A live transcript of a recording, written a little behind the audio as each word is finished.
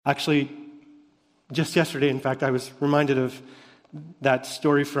Actually, just yesterday, in fact, I was reminded of that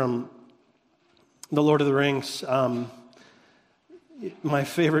story from The Lord of the Rings, my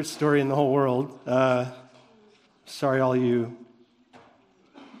favorite story in the whole world. Sorry, all you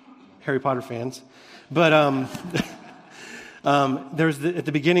Harry Potter fans. But at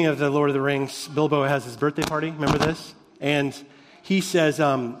the beginning of The Lord of the Rings, Bilbo has his birthday party. Remember this? And he says,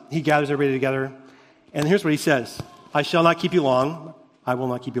 he gathers everybody together. And here's what he says. I shall not keep you long. I will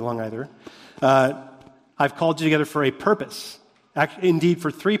not keep you long either. I've called you together for a purpose. Indeed,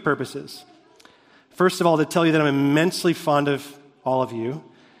 for three purposes. First of all, to tell you that I'm immensely fond of all of you,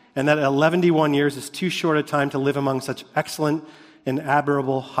 and that 111 years is too short a time to live among such excellent and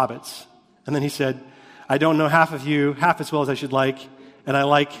admirable hobbits. And then he said, I don't know half of you half as well as I should like, and I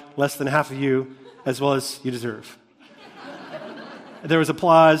like less than half of you as well as you deserve. There was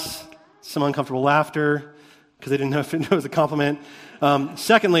applause, some uncomfortable laughter, because they didn't know if it was a compliment.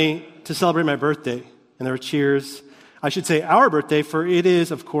 Secondly, to celebrate my birthday, and there were cheers. I should say our birthday, for it is,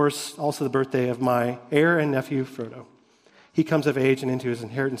 of course, also the birthday of my heir and nephew, Frodo. He comes of age and into his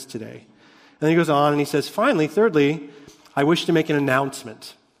inheritance today. And then he goes on and he says, finally, thirdly, I wish to make an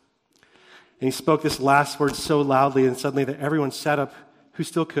announcement. And he spoke this last word so loudly and suddenly that everyone sat up who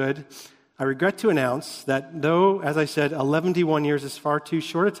still could. I regret to announce that though, as I said, 111 years is far too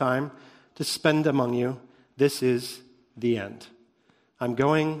short a time to spend among you, this is the end. I'm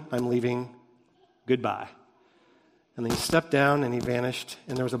going, I'm leaving, goodbye. And then he stepped down and he vanished,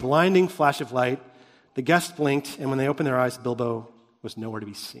 and there was a blinding flash of light. The guests blinked, and when they opened their eyes, Bilbo was nowhere to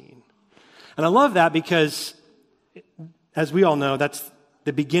be seen. And I love that because, as we all know, that's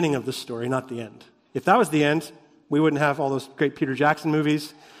the beginning of the story, not the end. If that was the end, we wouldn't have all those great Peter Jackson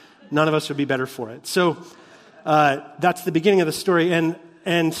movies. None of us would be better for it. So that's the beginning of the story.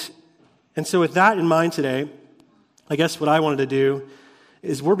 And so with that in mind today, I guess what I wanted to do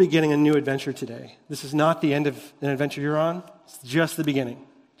is we're beginning a new adventure today. This is not the end of an adventure you're on. It's just the beginning.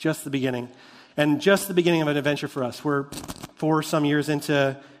 Just the beginning. And just the beginning of an adventure for us. We're 4 some years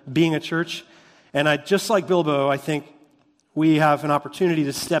into being a church. And just like Bilbo, I think we have an opportunity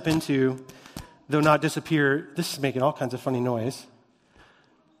to step into, though not disappear. This is making all kinds of funny noise.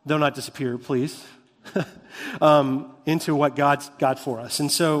 Though not disappear, please. Into what God's got for us.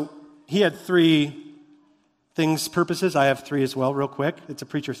 And so he had 3 things, purposes. I have 3 as well, real quick. It's a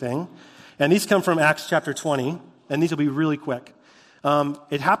preacher thing. And these come from Acts chapter 20, and these will be really quick.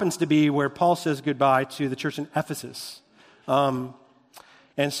 It happens to be where Paul says goodbye to the church in Ephesus. And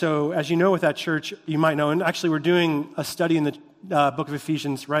so, as you know with that church, you might know, and actually we're doing a study in the book of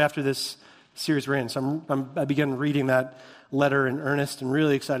Ephesians right after this series we're in. So I began reading that letter in earnest and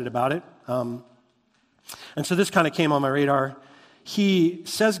really excited about it. And so this kind of came on my radar. He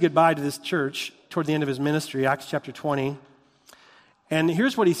says goodbye to this church toward the end of his ministry, Acts chapter 20. And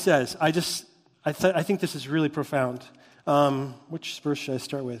here's what he says. I think this is really profound. Which verse should I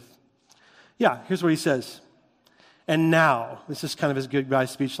start with? Yeah, here's what he says. And now, this is kind of his goodbye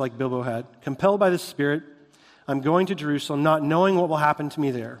speech like Bilbo had. Compelled by the Spirit, I'm going to Jerusalem, not knowing what will happen to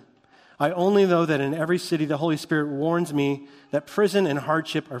me there. I only know that in every city the Holy Spirit warns me that prison and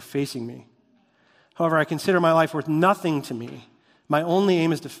hardship are facing me. However, I consider my life worth nothing to me. My only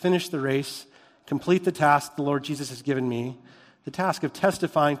aim is to finish the race, complete the task the Lord Jesus has given me, the task of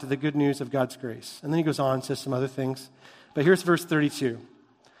testifying to the good news of God's grace. And then he goes on and says some other things. But here's verse 32.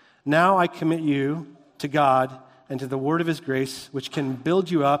 Now I commit you to God and to the word of his grace, which can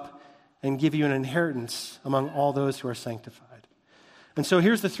build you up and give you an inheritance among all those who are sanctified. And so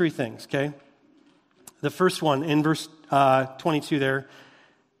here's the 3 things, okay? The first one in verse 22 there,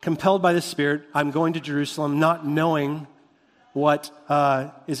 compelled by the Spirit, I'm going to Jerusalem, not knowing what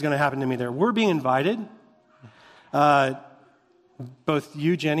is going to happen to me there. We're being invited, both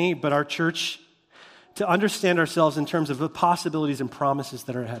you, Jenny, but our church, to understand ourselves in terms of the possibilities and promises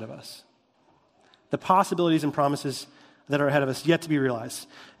that are ahead of us. The possibilities and promises that are ahead of us yet to be realized.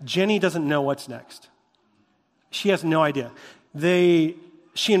 Jenny doesn't know what's next. She has no idea.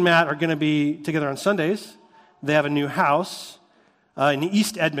 She and Matt are going to be together on Sundays. They have a new house in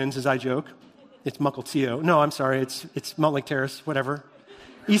East Edmonds, as I joke. It's Mukilteo. No, I'm sorry. It's Montlake Terrace, whatever.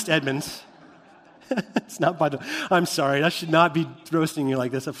 East Edmonds. It's not by the... I'm sorry. I should not be roasting you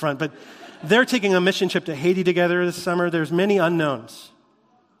like this up front. But they're taking a mission trip to Haiti together this summer. There's many unknowns,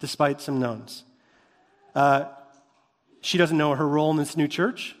 despite some knowns. She doesn't know her role in this new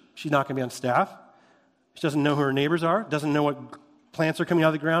church. She's not going to be on staff. She doesn't know who her neighbors are. Doesn't know what plants are coming out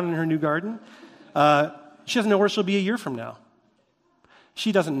of the ground in her new garden. She doesn't know where she'll be a year from now.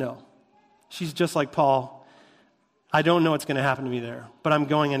 She doesn't know. She's just like Paul. I don't know what's going to happen to me there, but I'm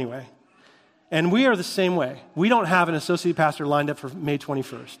going anyway. And we are the same way. We don't have an associate pastor lined up for May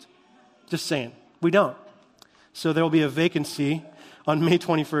 21st. Just saying. We don't. So there will be a vacancy on May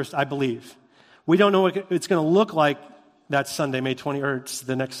 21st, I believe. We don't know what it's going to look like that Sunday, May 20, or it's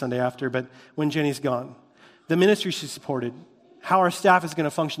the next Sunday after, but when Jenny's gone. The ministry she supported, how our staff is going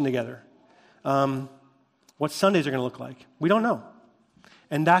to function together, what Sundays are going to look like. We don't know.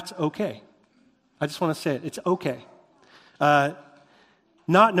 And that's okay. I just want to say it. It's okay. Not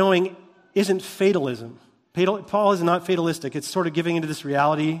knowing isn't fatalism. Paul is not fatalistic. It's sort of giving into this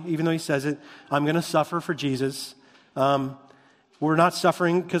reality, even though he says it, I'm going to suffer for Jesus. We're not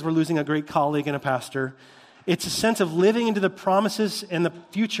suffering because we're losing a great colleague and a pastor. It's a sense of living into the promises and the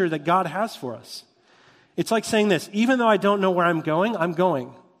future that God has for us. It's like saying this, even though I don't know where I'm going, I'm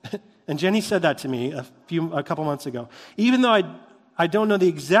going. And Jenny said that to me a couple months ago. Even though I don't know the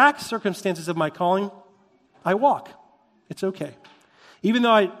exact circumstances of my calling, I walk. It's okay. Even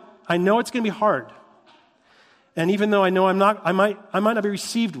though I know it's going to be hard, and even though I know I might not be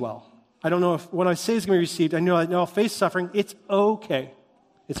received well, I don't know if what I say is going to be received, I know I'll face suffering, it's okay.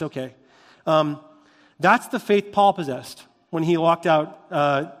 It's okay. That's the faith Paul possessed when he walked out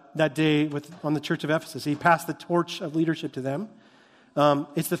that day on the church of Ephesus. He passed the torch of leadership to them.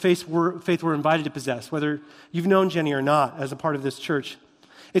 It's the faith we're invited to possess, whether you've known Jenny or not as a part of this church.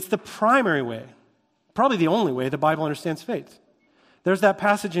 It's the primary way, probably the only way the Bible understands faith. There's that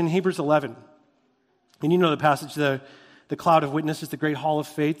passage in Hebrews 11. And you know the passage, the cloud of witnesses, the great hall of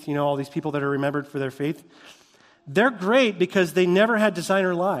faith, you know, all these people that are remembered for their faith. They're great because they never had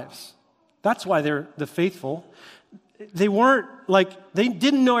designer lives. That's why they're the faithful. They they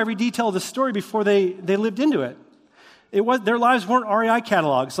didn't know every detail of the story before they lived into it. Their lives weren't REI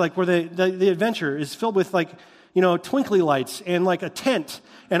catalogs, like where the adventure is filled with twinkly lights and like a tent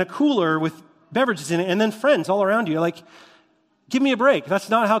and a cooler with beverages in it and then friends all around you. Like, give me a break. That's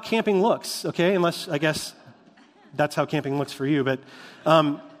not how camping looks, okay? Unless, I guess, that's how camping looks for you. But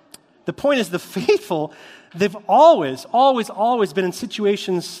the point is the faithful, they've always, always, always been in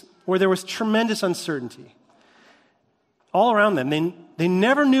situations where there was tremendous uncertainty all around them. They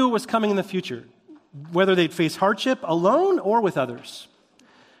never knew what was coming in the future, whether they'd face hardship alone or with others,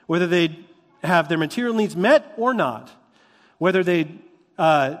 whether they'd have their material needs met or not, whether they'd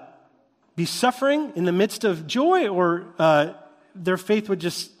be suffering in the midst of joy or their faith would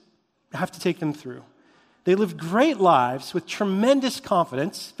just have to take them through. They lived great lives with tremendous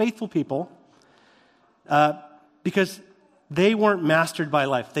confidence, faithful people, because they weren't mastered by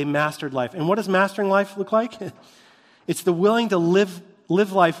life. They mastered life. And what does mastering life look like? It's the willing to live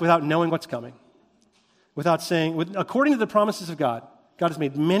life without knowing what's coming, without saying, according to the promises of God. God has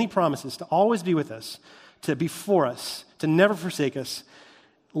made many promises to always be with us, to be for us, to never forsake us.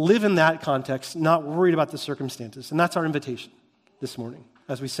 Live in that context, not worried about the circumstances. And that's our invitation this morning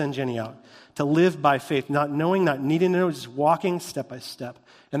as we send Jenny out, to live by faith, not knowing, not needing to know, just walking step by step.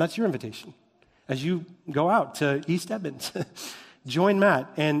 And that's your invitation as you go out to East Edmonds. Join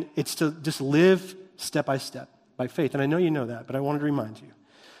Matt, and it's to just live step by step by faith. And I know you know that, but I wanted to remind you.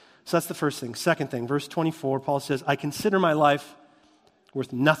 So that's the first thing. Second thing, verse 24, Paul says, I consider my life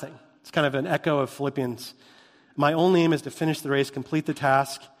worth nothing. It's kind of an echo of Philippians. My only aim is to finish the race, complete the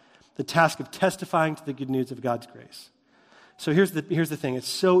task of testifying to the good news of God's grace. So here's the thing. It's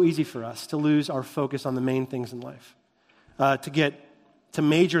so easy for us to lose our focus on the main things in life, to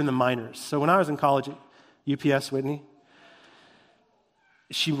major in the minors. So when I was in college at UPS, Whitney,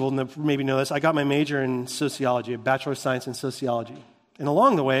 she will maybe know this, I got my major in sociology, a Bachelor of Science in Sociology. And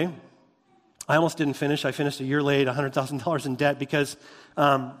along the way, I almost didn't finish. I finished a year late, $100,000 in debt because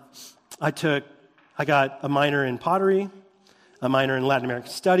I got a minor in pottery, a minor in Latin American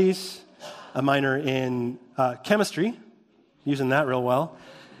studies, a minor in chemistry, using that real well,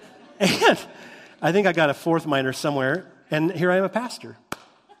 and I think I got a fourth minor somewhere, and here I am a pastor.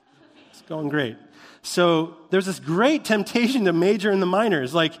 It's going great. So there's this great temptation to major in the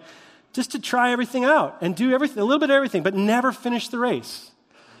minors, like just to try everything out and do everything, a little bit of everything, but never finish the race.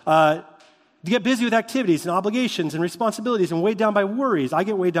 To get busy with activities and obligations and responsibilities and weighed down by worries. I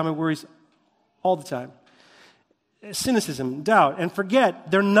get weighed down by worries all the time. Cynicism, doubt, and forget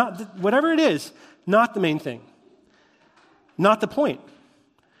they're not, whatever it is, not the main thing. Not the point.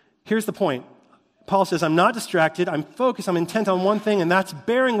 Here's the point. Paul says, I'm not distracted, I'm focused, I'm intent on one thing, and that's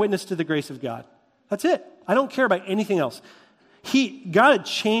bearing witness to the grace of God. That's it. I don't care about anything else. God had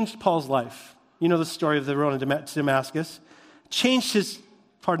changed Paul's life. You know the story of the road to Damascus. Changed his,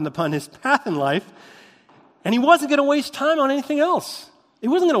 pardon the pun, his path in life, and he wasn't going to waste time on anything else. He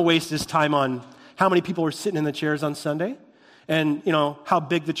wasn't going to waste his time on how many people were sitting in the chairs on Sunday, and how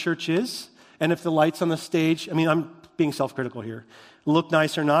big the church is, and if the lights on the stage, I'm being self-critical here. look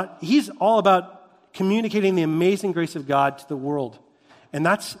nice or not. He's all about communicating the amazing grace of God to the world. And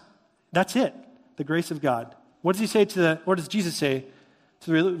that's it, the grace of God. What does Jesus say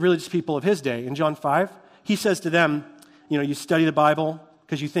to the religious people of his day? In John 5, he says to them, you study the Bible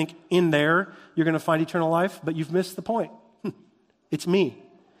because you think in there you're going to find eternal life, but you've missed the point. It's me.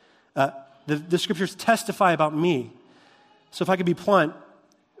 The scriptures testify about me. So if I could be blunt,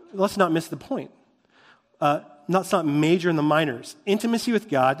 let's not miss the point. Let's not major in the minors. Intimacy with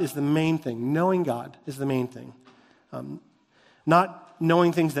God is the main thing. Knowing God is the main thing. Not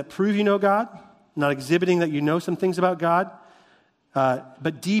knowing things that prove you know God, not exhibiting that you know some things about God,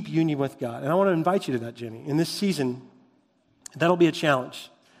 but deep union with God. And I want to invite you to that, Jenny. In this season, that'll be a challenge.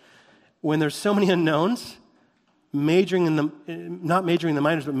 When there's so many unknowns, not majoring in the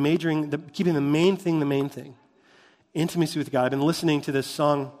minors, but keeping the main thing. Intimacy with God. I've been listening to this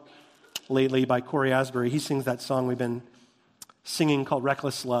song lately by Corey Asbury. He sings that song we've been singing called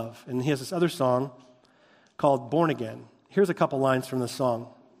Reckless Love. And he has this other song called Born Again. Here's a couple lines from the song.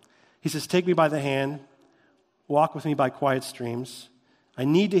 He says, take me by the hand, walk with me by quiet streams. I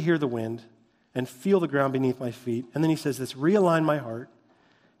need to hear the wind and feel the ground beneath my feet. And then he says this, realign my heart.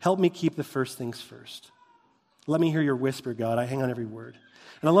 Help me keep the first things first. Let me hear your whisper, God. I hang on every word.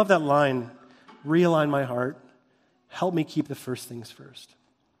 And I love that line, realign my heart. Help me keep the first things first.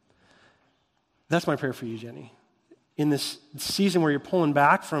 That's my prayer for you, Jenny. In this season where you're pulling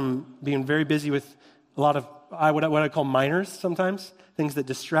back from being very busy with a lot of what I call minors sometimes, things that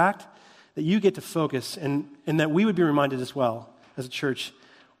distract, that you get to focus and that we would be reminded as well as a church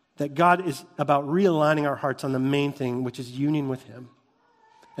that God is about realigning our hearts on the main thing, which is union with Him,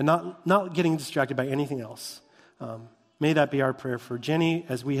 and not getting distracted by anything else. May that be our prayer for Jenny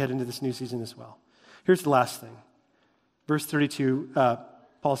as we head into this new season as well. Here's the last thing. Verse 32,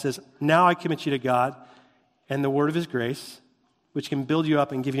 Paul says, now I commit you to God and the word of His grace, which can build you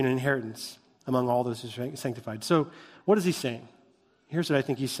up and give you an inheritance among all those who are sanctified. So what is he saying? Here's what I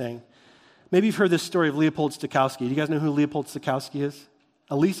think he's saying. Maybe you've heard this story of Leopold Stokowski. Do you guys know who Leopold Stokowski is?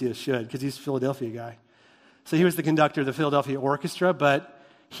 Alicia should, because he's a Philadelphia guy. So he was the conductor of the Philadelphia Orchestra, but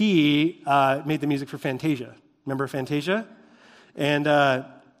he made the music for Fantasia. Remember Fantasia? And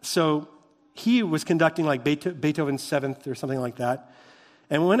so he was conducting like Beethoven's Seventh or something like that.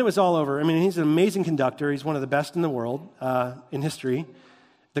 And when it was all over, he's an amazing conductor. He's one of the best in the world in history.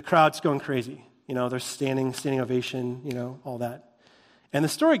 The crowd's going crazy. They're standing ovation, all that. And the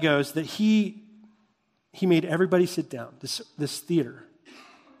story goes that he made everybody sit down, this theater.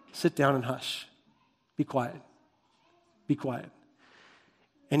 Sit down and hush. Be quiet. Be quiet.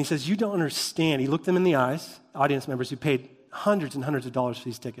 And he says, you don't understand. He looked them in the eyes, audience members who paid hundreds and hundreds of dollars for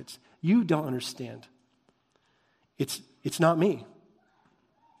these tickets. You don't understand. It's not me.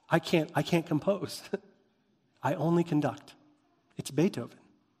 I can't compose. I only conduct. It's Beethoven.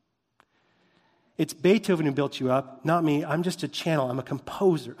 It's Beethoven who built you up, not me. I'm just a channel. I'm a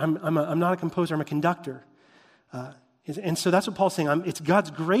composer. I'm not a composer. I'm a conductor. And so that's what Paul's saying. It's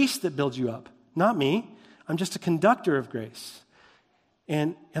God's grace that builds you up, not me. I'm just a conductor of grace.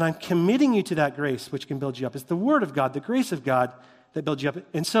 And I'm committing you to that grace which can build you up. It's the Word of God, the grace of God that builds you up.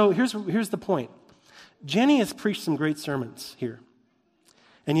 And so here's the point. Jenny has preached some great sermons here.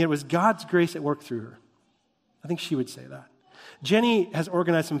 And yet it was God's grace at work through her. I think she would say that. Jenny has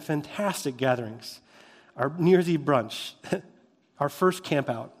organized some fantastic gatherings. Our New Year's Eve brunch, our first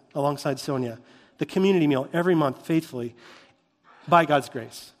camp out alongside Sonia, the community meal every month faithfully by God's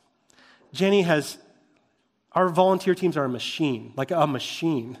grace. Our volunteer teams are a machine,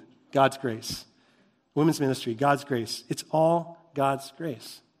 God's grace. Women's ministry, God's grace. It's all God's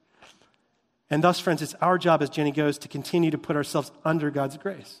grace. And thus, friends, it's our job as Jenny goes to continue to put ourselves under God's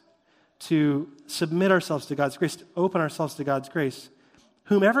grace, to submit ourselves to God's grace, to open ourselves to God's grace,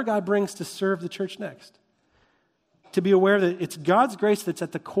 whomever God brings to serve the church next. To be aware that it's God's grace that's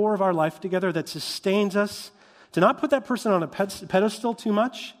at the core of our life together that sustains us, to not put that person on a pedestal too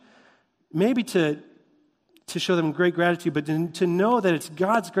much, maybe to show them great gratitude, but to know that it's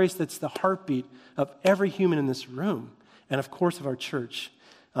God's grace that's the heartbeat of every human in this room, and of course of our church,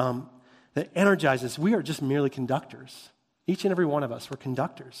 that energizes. We are just merely conductors. Each and every one of us, we're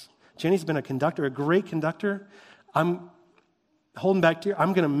conductors. Jenny's been a conductor, a great conductor. I'm holding back to you.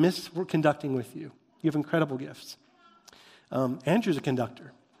 I'm going to miss conducting with you. You have incredible gifts. Andrew's a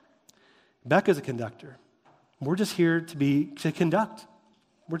conductor. Becca's a conductor. We're just here to conduct.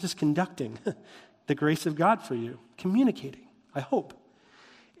 We're just conducting the grace of God for you, communicating, I hope.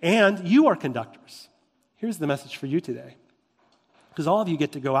 And you are conductors. Here's the message for you today. Because all of you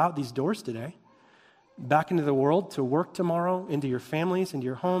get to go out these doors today, back into the world to work tomorrow, into your families, into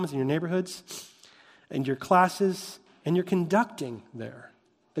your homes, in your neighborhoods, and your classes, and you're conducting there.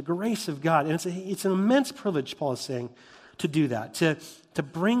 The grace of God. And it's an immense privilege, Paul is saying, to do that, to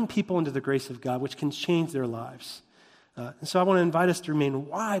bring people into the grace of God, which can change their lives. And so I want to invite us to remain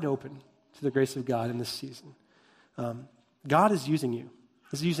wide open to the grace of God in this season. God is using you.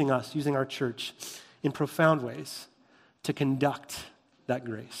 He's using us, using our church in profound ways to conduct that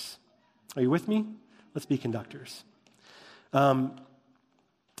grace. Are you with me? Let's be conductors. We're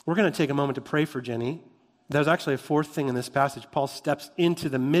going to take a moment to pray for Jenny. There's actually a fourth thing in this passage. Paul steps into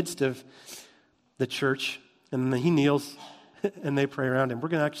the midst of the church, and he kneels, and they pray around him. We're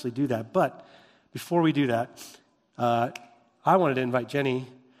going to actually do that. But before we do that, I wanted to invite Jenny.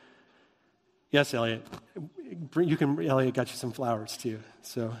 Yes, Elliot. Elliot got you some flowers, too.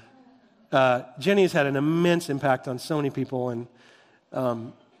 So Jenny has had an immense impact on so many people,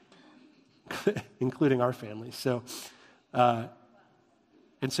 and including our family. So,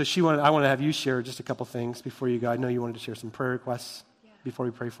 and so I want to have you share just a couple things before you go. I know you wanted to share some prayer requests before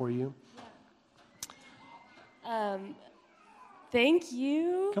we pray for you. Thank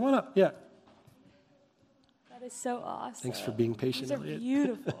you. Come on up. Yeah. That is so awesome. Thanks for being patient, These are Elliot.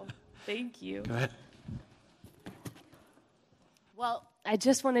 beautiful. Thank you. Go ahead. Well, I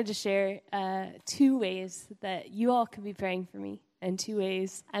just wanted to share 2 ways that you all could be praying for me, and 2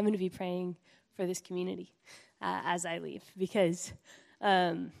 ways I'm going to be praying for this community as I leave. Because,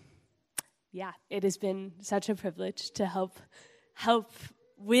 it has been such a privilege to help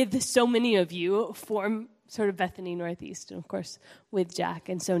with so many of you form sort of Bethany Northeast, and of course with Jack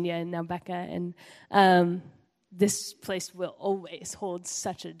and Sonia and now Becca. And this place will always hold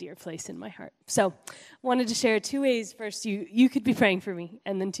such a dear place in my heart. So I wanted to share 2 ways. First, you could be praying for me,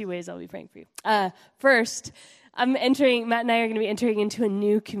 and then 2 ways I'll be praying for you. First, Matt and I are going to be entering into a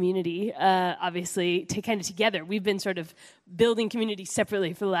new community, obviously, together. We've been sort of building community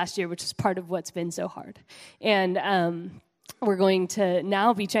separately for the last year, which is part of what's been so hard. And we're going to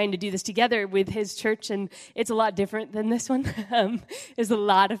now be trying to do this together with his church, and it's a lot different than this one. There's a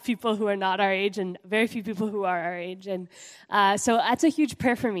lot of people who are not our age and very few people who are our age. And so that's a huge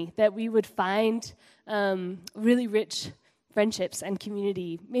prayer for me, that we would find really rich friendships and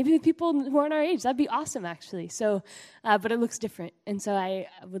community, maybe with people who aren't our age. That'd be awesome, actually. So, but it looks different, and so I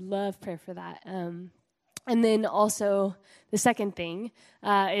would love prayer for that. And then also the second thing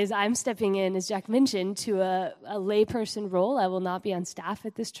is I'm stepping in, as Jack mentioned, to a layperson role. I will not be on staff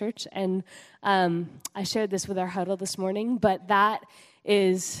at this church, and I shared this with our huddle this morning, but that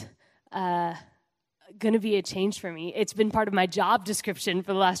is going to be a change for me. It's been part of my job description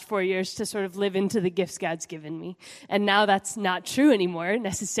for the last 4 years to sort of live into the gifts God's given me. And now that's not true anymore,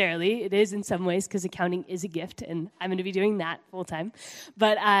 necessarily. It is in some ways, because accounting is a gift, and I'm going to be doing that full time.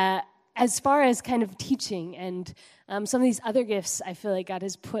 But as far as kind of teaching and some of these other gifts I feel like God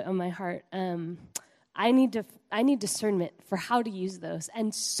has put on my heart, I need discernment for how to use those.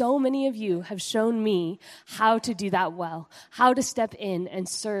 And so many of you have shown me how to do that well, how to step in and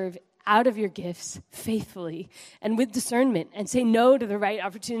serve out of your gifts faithfully and with discernment, and say no to the right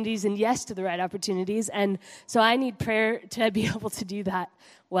opportunities and yes to the right opportunities. And so I need prayer to be able to do that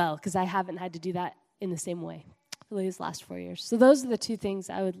well, because I haven't had to do that in the same way for these last 4 years. So those are the 2 things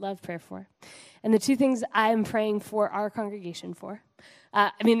I would love prayer for. And the 2 things I'm praying for our congregation for.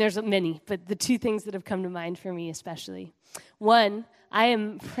 There's many, but the 2 things that have come to mind for me especially. One, I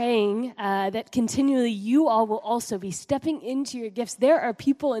am praying that continually you all will also be stepping into your gifts. There are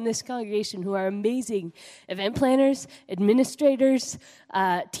people in this congregation who are amazing event planners, administrators,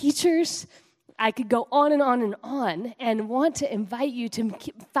 teachers. I could go on and on and on, and want to invite you to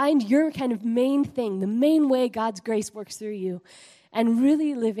find your kind of main thing, the main way God's grace works through you, and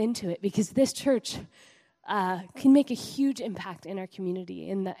really live into it, because this church can make a huge impact in our community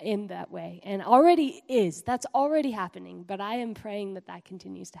in that way, and already is. That's already happening, but I am praying that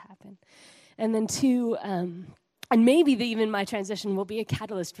continues to happen. And then 2, and maybe even my transition will be a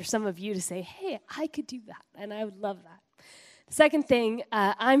catalyst for some of you to say, hey, I could do that, and I would love that. Second thing,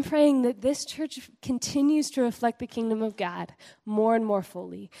 I'm praying that this church continues to reflect the kingdom of God more and more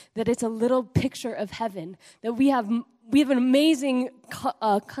fully, that it's a little picture of heaven, that we have an amazing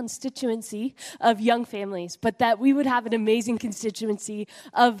constituency of young families, but that we would have an amazing constituency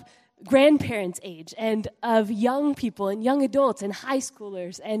of grandparents' age and of young people and young adults and high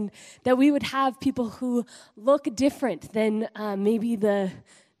schoolers, and that we would have people who look different than maybe the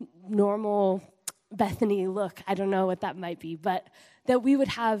normal Bethany look. I don't know what that might be, but that we would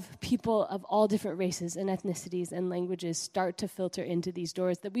have people of all different races and ethnicities and languages start to filter into these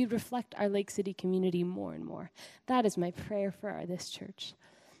doors, that we reflect our Lake City community more and more. That is my prayer for this church.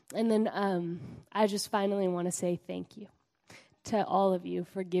 And then I just finally want to say thank you. to all of you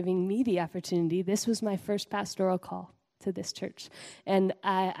for giving me the opportunity. This was my first pastoral call to this church, and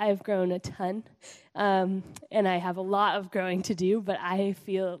I've grown a ton, and I have a lot of growing to do, but I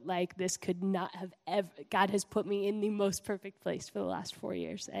feel like this could not have ever, God has put me in the most perfect place for the last 4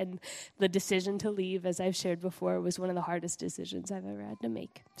 years, and the decision to leave, as I've shared before, was one of the hardest decisions I've ever had to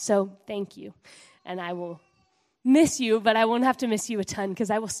make. So thank you, and I will miss you, but I won't have to miss you a ton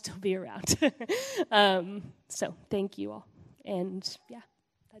because I will still be around. So thank you all, and yeah,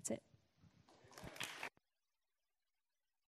 that's it.